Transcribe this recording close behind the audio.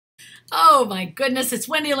Oh my goodness, it's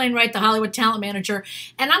Wendy Alane Wright, the Hollywood Talent Manager,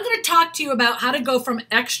 and I'm going to talk to you about how to go from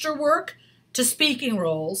extra work to speaking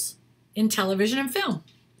roles in television and film.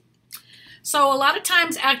 So a lot of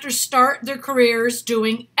times actors start their careers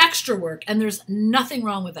doing extra work, and there's nothing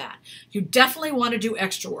wrong with that. You definitely want to do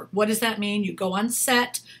extra work. What does that mean? You go on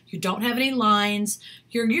set, you don't have any lines,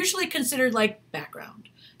 you're usually considered like background.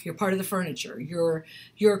 You're part of the furniture. You're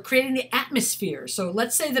creating the atmosphere. So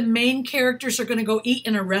let's say the main characters are going to go eat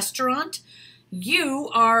in a restaurant. You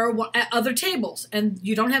are at other tables, and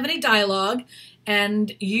you don't have any dialogue,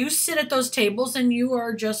 and you sit at those tables, and you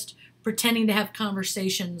are just pretending to have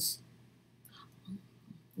conversations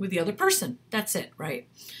with the other person. That's it, right?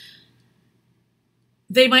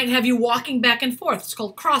 They might have you walking back and forth. It's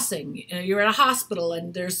called crossing. You're at a hospital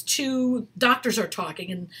and there's two doctors are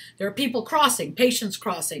talking and there are people crossing, patients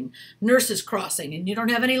crossing, nurses crossing, and you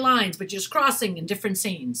don't have any lines, but you're just crossing in different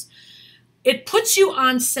scenes. It puts you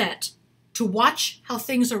on set to watch how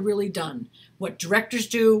things are really done. What directors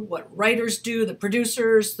do, what writers do, the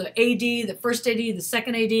producers, the AD, the first AD, the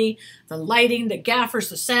second AD, the lighting, the gaffers,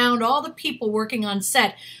 the sound, all the people working on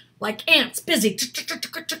set like ants, busy.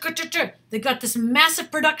 They got this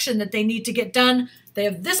massive production that they need to get done. They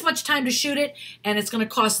have this much time to shoot it, and it's going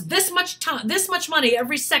to cost this much time, this much money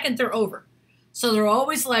every second they're over. So they're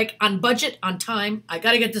always like on budget, on time. I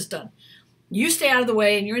got to get this done. You stay out of the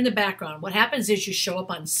way, and you're in the background. What happens is you show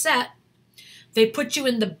up on set. They put you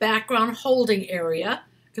in the background holding area.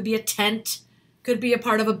 Could be a tent, could be a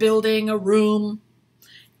part of a building, a room,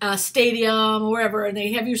 a stadium, wherever, and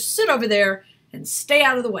they have you sit over there and stay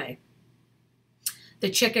out of the way. They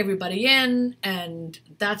check everybody in, and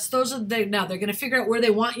now they're going to figure out where they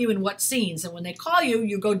want you in what scenes. And when they call you,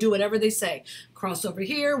 you go do whatever they say. Cross over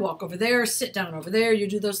here, walk over there, sit down over there. You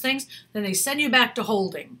do those things. Then they send you back to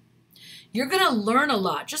holding. You're going to learn a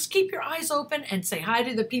lot. Just keep your eyes open and say hi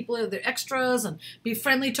to the people, the extras, and be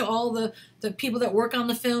friendly to all the people that work on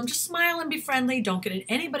the film. Just smile and be friendly. Don't get in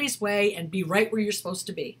anybody's way, and be right where you're supposed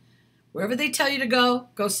to be. Wherever they tell you to go,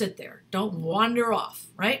 go sit there. Don't wander off,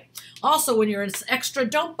 right? Also, when you're an extra,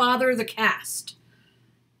 don't bother the cast.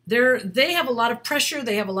 They have a lot of pressure.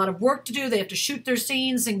 They have a lot of work to do. They have to shoot their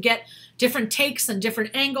scenes and get different takes and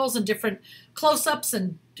different angles and different close-ups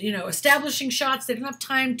and, establishing shots. They don't have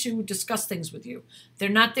time to discuss things with you. They're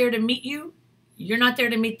not there to meet you. You're not there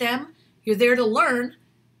to meet them. You're there to learn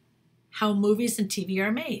how movies and TV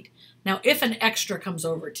are made. Now, if an extra comes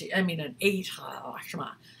over to you,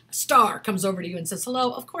 a star comes over to you and says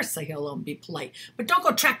hello, of course say hello and be polite. But don't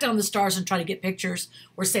go track down the stars and try to get pictures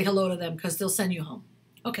or say hello to them, because they'll send you home.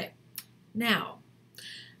 Okay, now,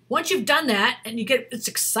 once you've done that and it's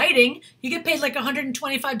exciting, you get paid like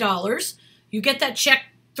 $125. You get that check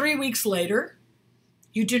 3 weeks later.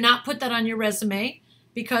 You do not put that on your resume,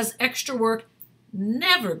 because extra work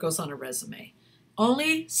never goes on a resume.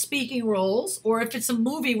 Only speaking roles, or if it's a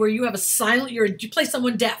movie where you have you play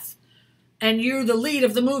someone deaf, and you're the lead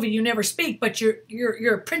of the movie, you never speak, but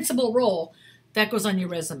you're a principal role, that goes on your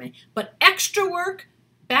resume. But extra work,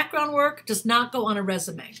 background work, does not go on a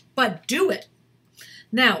resume. But do it.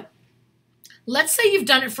 Now, let's say you've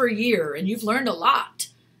done it for a year and you've learned a lot.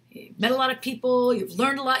 You've met a lot of people, you've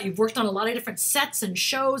learned a lot, you've worked on a lot of different sets and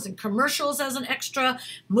shows and commercials as an extra,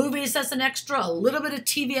 movies as an extra, a little bit of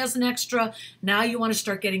TV as an extra. Now you want to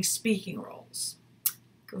start getting speaking roles.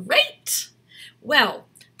 Great! Well,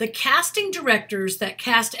 the casting directors that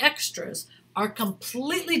cast extras are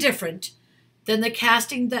completely different than the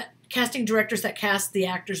casting directors that cast the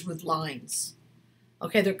actors with lines.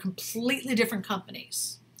 Okay, they're completely different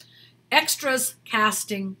companies. Extras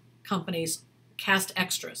casting companies cast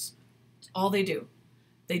extras. That's all they do.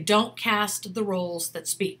 They don't cast the roles that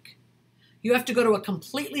speak. You have to go to a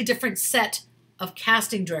completely different set of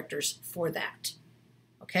casting directors for that.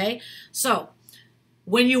 Okay, so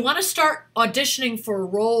when you want to start auditioning for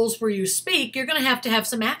roles where you speak, you're going to have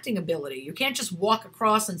some acting ability. You can't just walk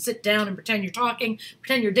across and sit down and pretend you're talking,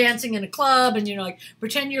 pretend you're dancing in a club, and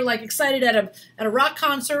pretend you're like excited at a rock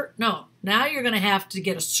concert. No, now you're going to have to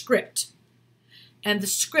get a script. And the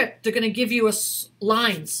script, they're going to give you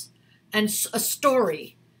lines and a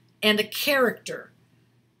story and a character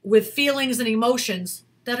with feelings and emotions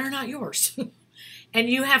that are not yours. And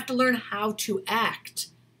you have to learn how to act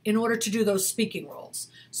in order to do those speaking roles.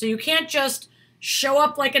 So you can't just show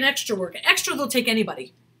up like an extra worker. Extra, they'll take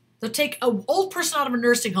anybody. They'll take an old person out of a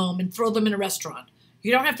nursing home and throw them in a restaurant.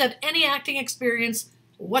 You don't have to have any acting experience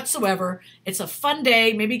whatsoever. It's a fun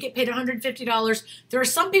day. Maybe you get paid $150. There are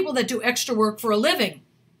some people that do extra work for a living.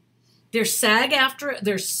 They're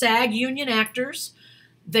SAG union actors.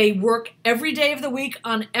 They work every day of the week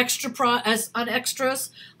on extras,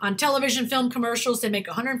 on television, film commercials. They make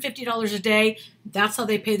 $150 a day. That's how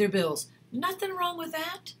they pay their bills. Nothing wrong with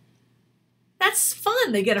that. That's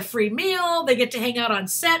fun. They get a free meal. They get to hang out on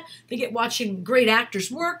set. They get watching great actors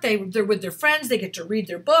work. They're with their friends. They get to read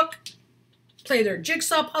their book, play their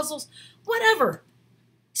jigsaw puzzles, whatever.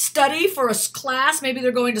 Study for a class. Maybe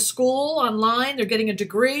they're going to school online. They're getting a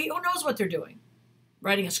degree. Who knows what they're doing?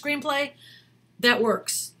 Writing a screenplay. That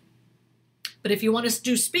works. But if you want to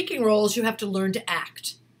do speaking roles, you have to learn to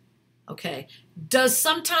act. Okay. Does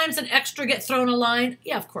sometimes an extra get thrown a line?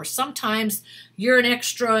 Yeah, of course. Sometimes you're an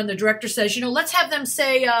extra and the director says, let's have them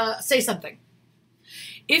say something.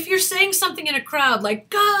 If you're saying something in a crowd like,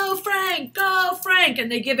 go Frank,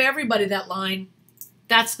 and they give everybody that line,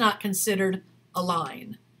 that's not considered a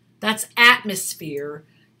line. That's atmosphere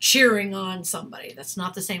cheering on somebody. That's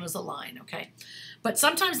not the same as a line, okay? But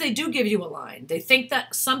sometimes they do give you a line. They think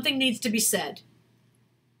that something needs to be said.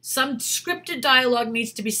 Some scripted dialogue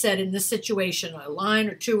needs to be said in this situation, a line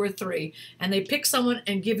or two or three, and they pick someone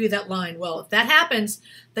and give you that line. Well, if that happens,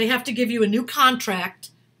 they have to give you a new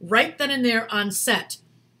contract right then and there on set.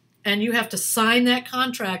 And you have to sign that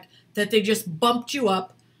contract that they just bumped you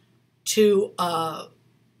up to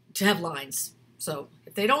have lines. So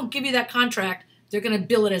if they don't give you that contract, they're going to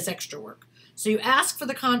bill it as extra work. So you ask for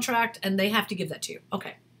the contract, and they have to give that to you.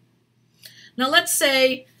 Okay. Now let's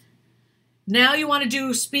say now you want to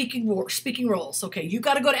do speaking roles. Okay, you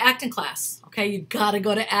got to go to acting class. Okay, you got to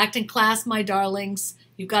go to acting class, my darlings.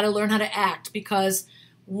 You got to learn how to act, because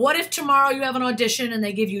what if tomorrow you have an audition and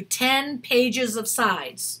they give you 10 pages of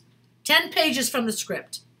sides, 10 pages from the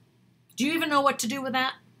script? Do you even know what to do with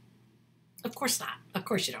that? Of course not. Of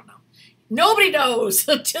course you don't know. Nobody knows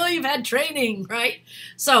until you've had training, right?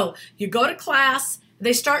 So you go to class.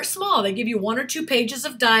 They start small. They give you 1 or 2 pages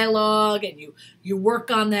of dialogue, and you work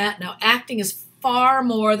on that. Now, acting is far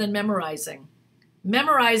more than memorizing.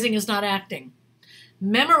 Memorizing is not acting.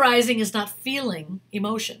 Memorizing is not feeling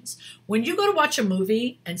emotions. When you go to watch a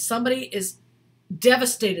movie and somebody is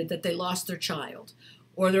devastated that they lost their child,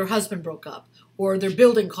 or their husband broke up, or their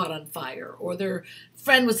building caught on fire, or their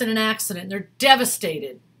friend was in an accident, and they're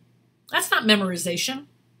devastated, that's not memorization.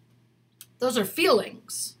 Those are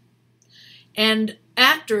feelings. And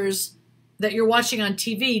actors that you're watching on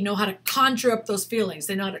TV know how to conjure up those feelings.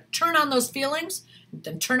 They know how to turn on those feelings and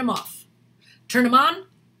then turn them off. Turn them on,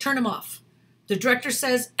 turn them off. The director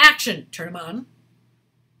says, action, turn them on.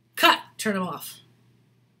 Cut, turn them off.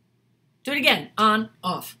 Do it again. On,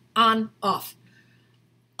 off, off.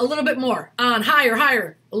 A little bit more. On, higher,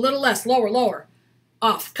 higher. A little less, lower, lower.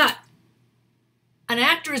 Off, cut. An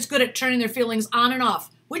actor is good at turning their feelings on and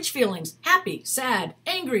off. Which feelings? Happy, sad,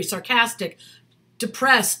 angry, sarcastic,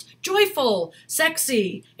 depressed, joyful,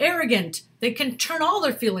 sexy, arrogant. They can turn all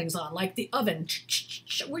their feelings on, like the oven.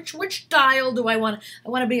 Which dial do I want? I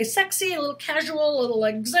want to be sexy, a little casual, a little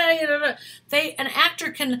anxiety. An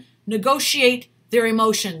actor can negotiate their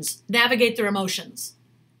emotions, navigate their emotions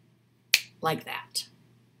like that.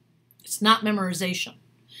 It's not memorization.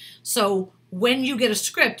 So when you get a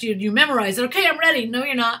script, you memorize it. Okay, I'm ready. No,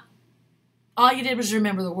 you're not. All you did was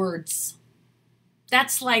remember the words.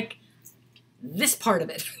 That's like this part of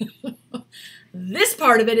it. This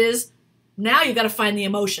part of it is now you got to find the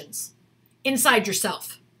emotions inside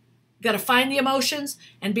yourself. You got to find the emotions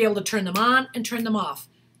and be able to turn them on and turn them off.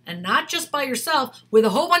 And not just by yourself, with a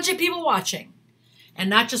whole bunch of people watching. And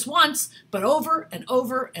not just once, but over and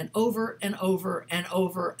over and over and over and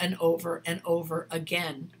over and over and over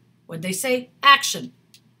again. When they say action,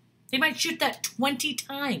 they might shoot that 20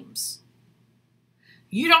 times.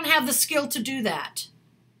 You don't have the skill to do that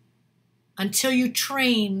until you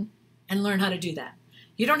train and learn how to do that.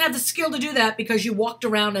 You don't have the skill to do that because you walked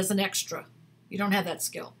around as an extra. You don't have that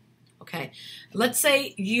skill. Okay. Let's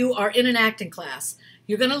say you are in an acting class.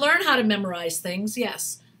 You're going to learn how to memorize things.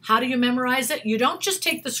 Yes. How do you memorize it? You don't just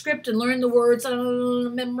take the script and learn the words.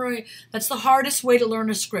 Memory. That's the hardest way to learn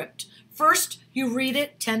a script. First, you read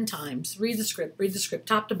it 10 times. Read the script,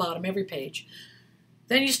 top to bottom, every page.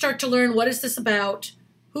 Then you start to learn, what is this about?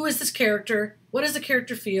 Who is this character? What does the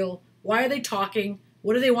character feel? Why are they talking?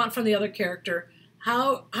 What do they want from the other character?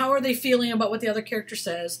 How are they feeling about what the other character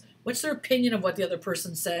says? What's their opinion of what the other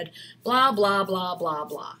person said? Blah, blah, blah, blah,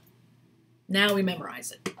 blah. Now we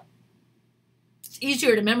memorize it. It's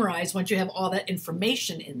easier to memorize once you have all that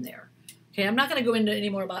information in there. Okay, I'm not going to go into any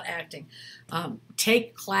more about acting.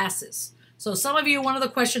 Take classes. So some of you, one of the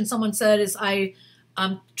questions someone said is,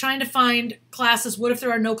 I'm trying to find classes. What if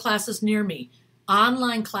there are no classes near me?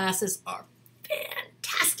 Online classes are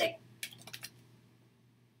fantastic.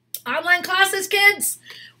 Online classes, kids.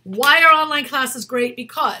 Why are online classes great?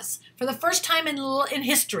 Because for the first time in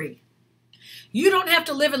history, you don't have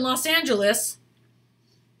to live in Los Angeles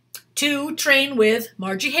to train with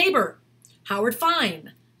Margie Haber, Howard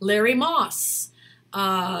Fine, Larry Moss,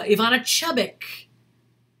 Ivana Chubbuck,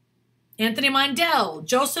 Anthony Mindell,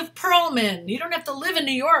 Joseph Perlman. You don't have to live in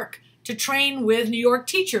New York to train with New York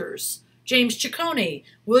teachers. James Ciccone,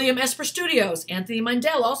 William Esper Studios. Anthony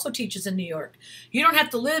Mindell also teaches in New York. You don't have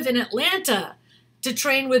to live in Atlanta to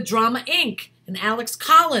train with Drama Inc. and Alex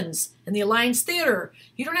Collins and the Alliance Theater.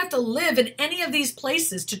 You don't have to live in any of these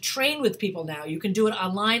places to train with people now. You can do it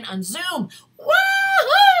online on Zoom.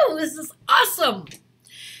 Woohoo! This is awesome.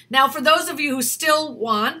 Now, for those of you who still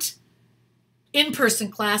want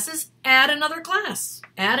in-person classes, add another class.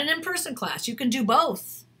 Add an in-person class. You can do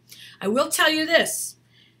both. I will tell you this.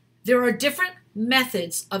 There are different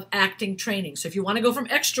methods of acting training. So if you want to go from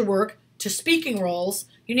extra work to speaking roles,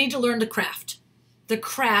 you need to learn the craft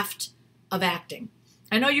of acting.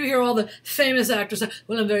 I know you hear all the famous actors say,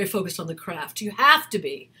 well, I'm very focused on the craft. You have to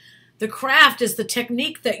be. The craft is the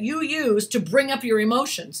technique that you use to bring up your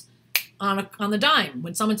emotions on the dime.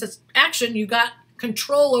 When someone says action, you got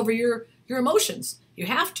control over your emotions. You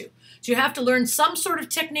have to. So you have to learn some sort of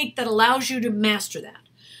technique that allows you to master that.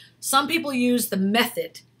 Some people use the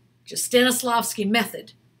method, just Stanislavski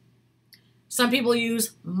method. Some people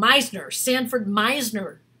use Meisner, Sanford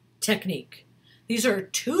Meisner technique. These are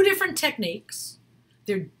two different techniques.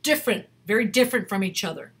 They're different, very different from each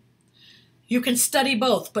other. You can study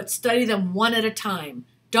both, but study them one at a time.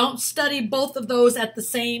 Don't study both of those at the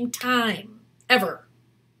same time, ever.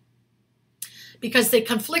 Because they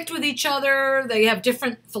conflict with each other, they have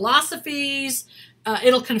different philosophies,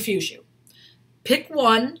 it'll confuse you. Pick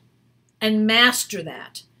one and master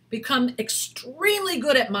that. Become extremely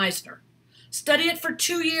good at Meisner. Study it for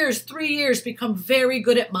 2 years, 3 years, become very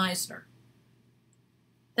good at Meisner.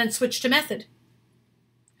 Then switch to method.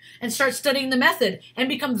 And start studying the method and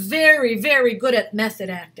become very, very good at method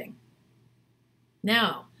acting.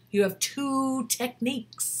 Now, you have 2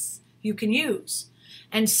 techniques you can use.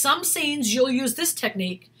 And some scenes you'll use this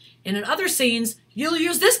technique, and in other scenes you'll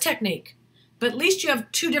use this technique. But at least you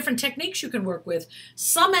have 2 different techniques you can work with.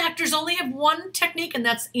 Some actors only have 1 technique, and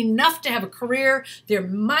that's enough to have a career. They're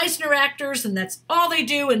Meisner actors, and that's all they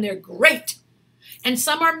do, and they're great. And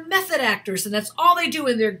some are method actors, and that's all they do,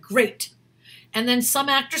 and they're great. And then some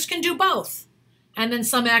actors can do both. And then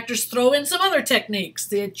some actors throw in some other techniques,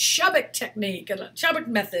 the Chubbuck technique, and a Chubbuck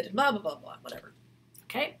method, and blah, blah, blah, blah, whatever.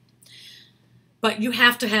 Okay? But you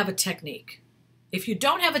have to have a technique. If you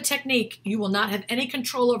don't have a technique, you will not have any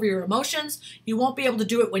control over your emotions. You won't be able to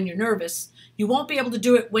do it when you're nervous. You won't be able to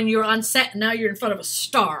do it when you're on set and now you're in front of a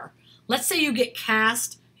star. Let's say you get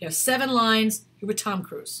cast, you have 7 lines, you're with Tom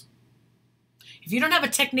Cruise. If you don't have a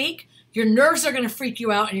technique, your nerves are going to freak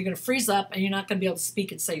you out and you're going to freeze up and you're not going to be able to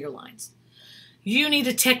speak and say your lines. You need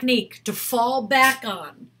a technique to fall back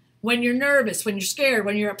on when you're nervous, when you're scared,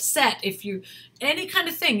 when you're upset. Any kind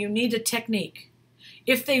of thing, you need a technique.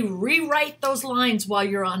 If they rewrite those lines while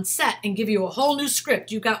you're on set and give you a whole new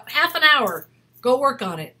script, you've got half an hour, go work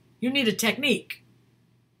on it. You need a technique.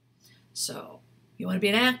 So, you want to be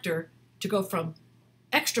an actor, to go from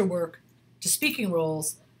extra work to speaking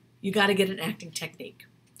roles, you got to get an acting technique.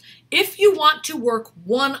 If you want to work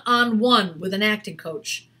one-on-one with an acting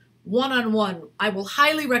coach, one-on-one, I will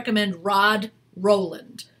highly recommend Rod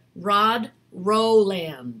Rowland. Rod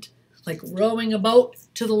Rowland, like rowing a boat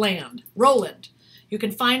to the land. Rowland. You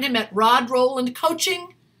can find him at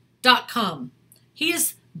rodrowlandcoaching.com. He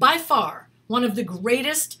is by far one of the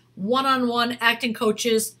greatest one-on-one acting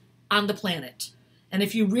coaches on the planet. And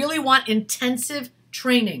if you really want intensive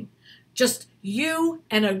training, just you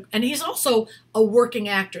and he's also a working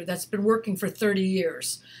actor that's been working for 30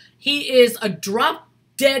 years. He is a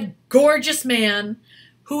drop-dead gorgeous man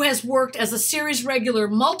who has worked as a series regular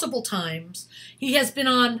multiple times. He has been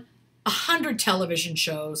on 100 television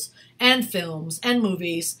shows and films and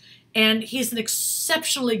movies, and he's an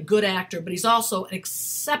exceptionally good actor, but he's also an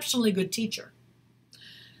exceptionally good teacher.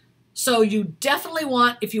 So you definitely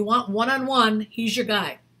want, if you want one-on-one, he's your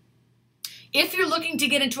guy. If you're looking to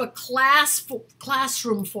get into a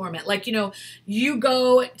classroom format, like, you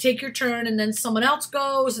go, take your turn, and then someone else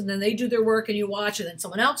goes, and then they do their work, and you watch, and then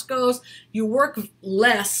someone else goes, you work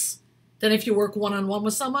less than if you work one-on-one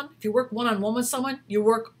with someone. If you work one-on-one with someone, you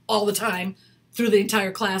work all the time through the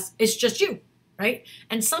entire class. It's just you, right?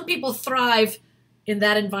 And some people thrive in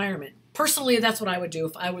that environment. Personally, that's what I would do.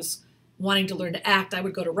 If I was wanting to learn to act, I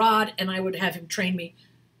would go to Rod and I would have him train me,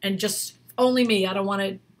 and just only me. I don't want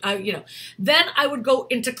to, Then I would go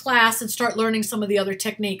into class and start learning some of the other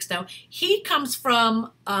techniques. Now, he comes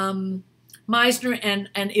from Meisner and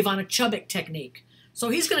Ivana Chubbuck technique. So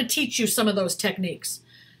he's going to teach you some of those techniques.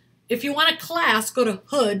 If you want a class, go to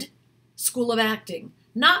Hood School of Acting.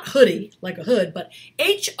 Not hoodie, like a hood, but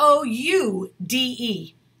Houde.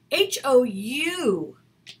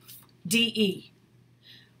 Houde.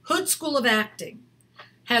 Hood School of Acting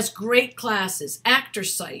has great classes. Actor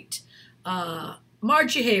Site,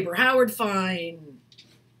 Margie Haber, Howard Fine,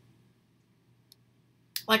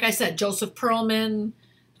 like I said, Joseph Perlman,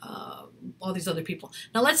 all these other people.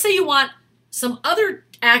 Now let's say you want some other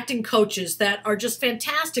acting coaches that are just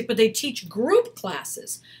fantastic, but they teach group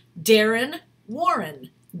classes. Darren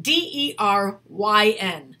Warren, Deryn. Why?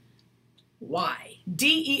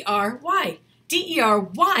 Deryn.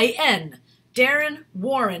 Darren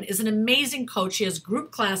Warren is an amazing coach. She has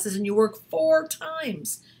group classes, and you work 4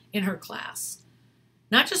 times in her class.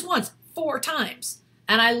 Not just once, 4 times.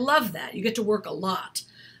 And I love that. You get to work a lot.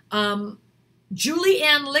 Julie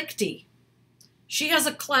Ann Lichty. She has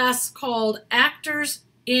a class called Actors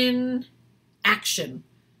in Action,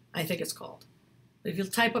 I think it's called. If you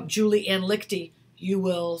type up Julie Ann Lichty, you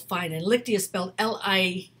will find it. Lichty is spelled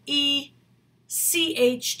Liechty.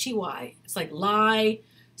 It's like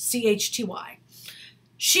Chty.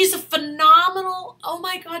 She's a phenomenal, oh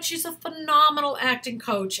my God, she's a phenomenal acting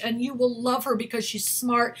coach, and you will love her because she's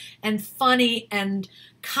smart and funny and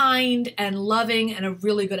kind and loving and a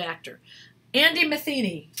really good actor. Andy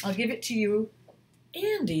Matheny, I'll give it to you.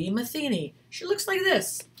 Andy Matheny. She looks like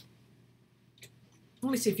this.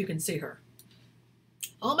 Let me see if you can see her.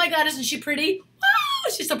 Oh my God, isn't she pretty?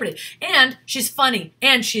 Wow, she's so pretty. And she's funny,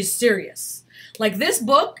 and she's serious. Like, this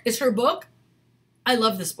book is her book. I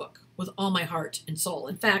love this book with all my heart and soul.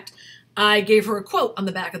 In fact, I gave her a quote on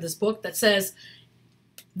the back of this book that says,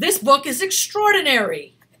 "This book is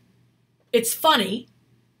extraordinary. It's funny."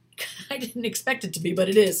 I didn't expect it to be, but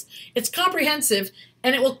it is. It's comprehensive,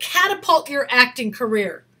 and it will catapult your acting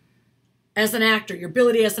career as an actor, your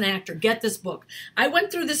ability as an actor. Get this book. I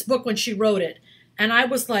went through this book when she wrote it, and I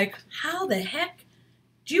was like, how the heck?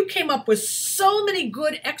 You came up with so many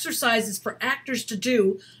good exercises for actors to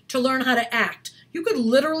do to learn how to act. You could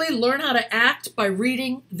literally learn how to act by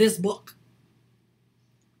reading this book.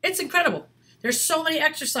 It's incredible. There's so many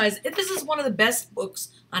exercises. This is one of the best books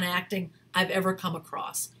on acting I've ever come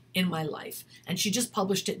across in my life. And she just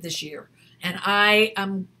published it this year. And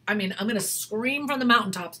I'm going to scream from the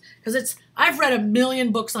mountaintops because I've read 1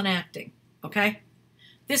 million books on acting, okay?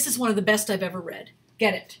 This is one of the best I've ever read.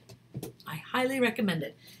 Get it. I highly recommend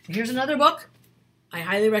it. And here's another book I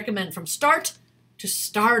highly recommend, From Start to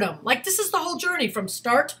Stardom. Like, this is the whole journey from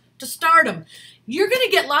start to stardom. You're going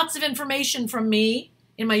to get lots of information from me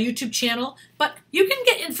in my YouTube channel, but you can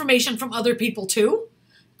get information from other people too.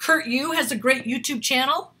 Kurt Yu has a great YouTube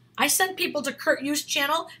channel. I send people to Kurt Yu's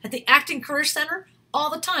channel at the Acting Career Center all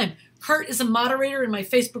the time. Kurt is a moderator in my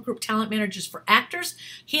Facebook group, Talent Managers for Actors.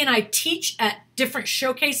 He and I teach at different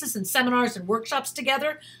showcases and seminars and workshops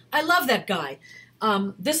together. I love that guy.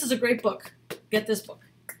 This is a great book. Get this book.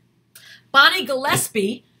 Bonnie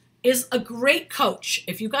Gillespie is a great coach.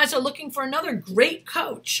 If you guys are looking for another great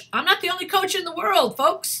coach, I'm not the only coach in the world,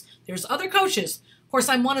 folks. There's other coaches. Of course,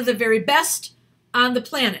 I'm one of the very best on the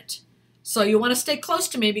planet. So you want to stay close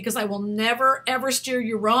to me because I will never, ever steer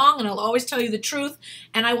you wrong, and I'll always tell you the truth,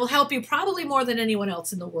 and I will help you probably more than anyone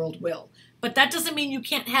else in the world will. But that doesn't mean you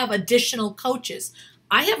can't have additional coaches.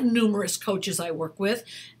 I have numerous coaches I work with.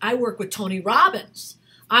 I work with Tony Robbins.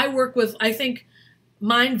 I work with, I think,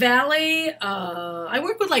 Mind Valley. I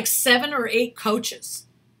work with like 7 or 8 coaches.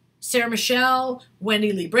 Sarah Michelle,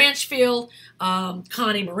 Wendy Lee Branchfield,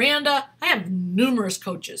 Connie Miranda. I have numerous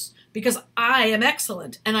coaches because I am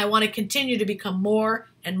excellent and I want to continue to become more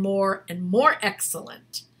and more and more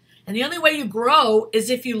excellent. And the only way you grow is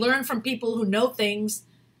if you learn from people who know things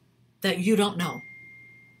that you don't know,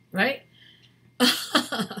 right?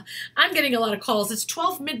 I'm getting a lot of calls. It's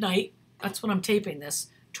 12 midnight. That's when I'm taping this,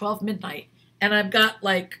 12 midnight. And I've got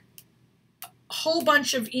like a whole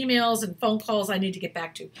bunch of emails and phone calls I need to get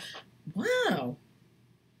back to. Wow.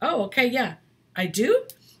 Oh, okay, yeah. I do?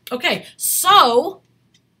 Okay, so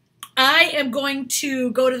I am going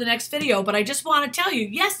to go to the next video, but I just want to tell you,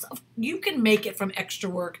 yes, you can make it from extra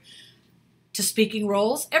work to speaking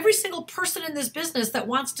roles. Every single person in this business that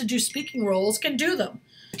wants to do speaking roles can do them.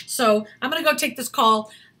 So I'm going to go take this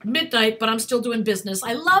call midnight, but I'm still doing business.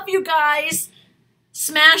 I love you guys.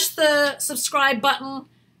 Smash the subscribe button.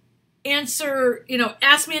 Answer,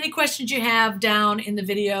 ask me any questions you have down in the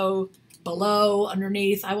video below,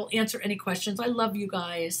 underneath. I will answer any questions. I love you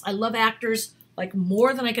guys. I love actors like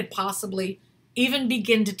more than I could possibly even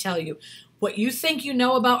begin to tell you. What you think you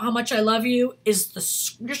know about how much I love you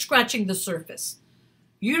is you're scratching the surface.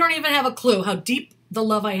 You don't even have a clue how deep the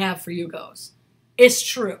love I have for you goes. It's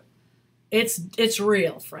true. It's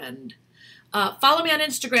real, friend. Follow me on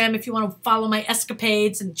Instagram if you want to follow my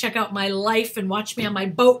escapades and check out my life and watch me on my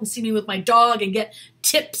boat and see me with my dog and get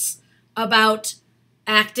tips about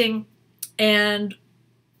acting. And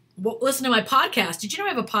listen to my podcast. Did you know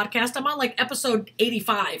I have a podcast? I'm on like episode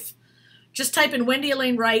 85. Just type in Wendy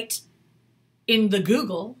Alane Wright in the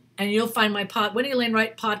Google and you'll find my Wendy Alane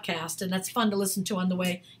Wright podcast. And that's fun to listen to on the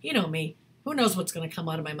way. You know me. Who knows what's going to come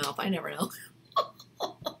out of my mouth? I never know.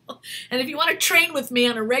 And if you want to train with me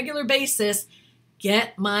on a regular basis,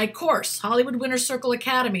 get my course, Hollywood Winner's Circle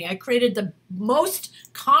Academy. I created the most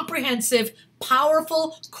comprehensive,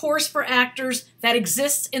 powerful course for actors that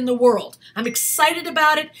exists in the world. I'm excited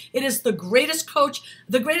about it. It is the greatest course.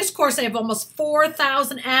 I have almost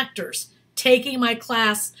 4,000 actors taking my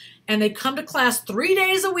class, and they come to class 3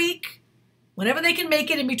 days a week, whenever they can make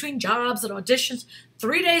it in between jobs and auditions,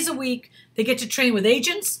 3 days a week. They get to train with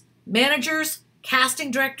agents, managers, casting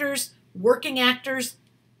directors, working actors,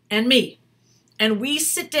 and me. And we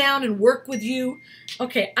sit down and work with you.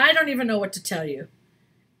 Okay, I don't even know what to tell you.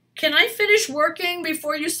 Can I finish working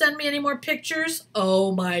before you send me any more pictures?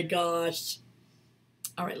 Oh my gosh.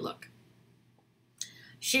 All right, look.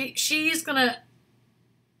 She's gonna,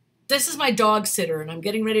 this is my dog sitter, and I'm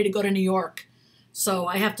getting ready to go to New York. So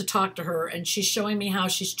I have to talk to her, and she's showing me how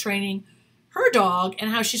she's training her dog and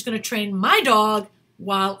how she's gonna train my dog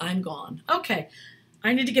while I'm gone. Okay,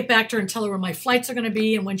 I need to get back to her and tell her where my flights are going to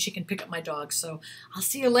be and when she can pick up my dog. So I'll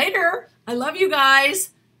see you later. I love you guys.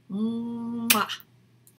 Mwah.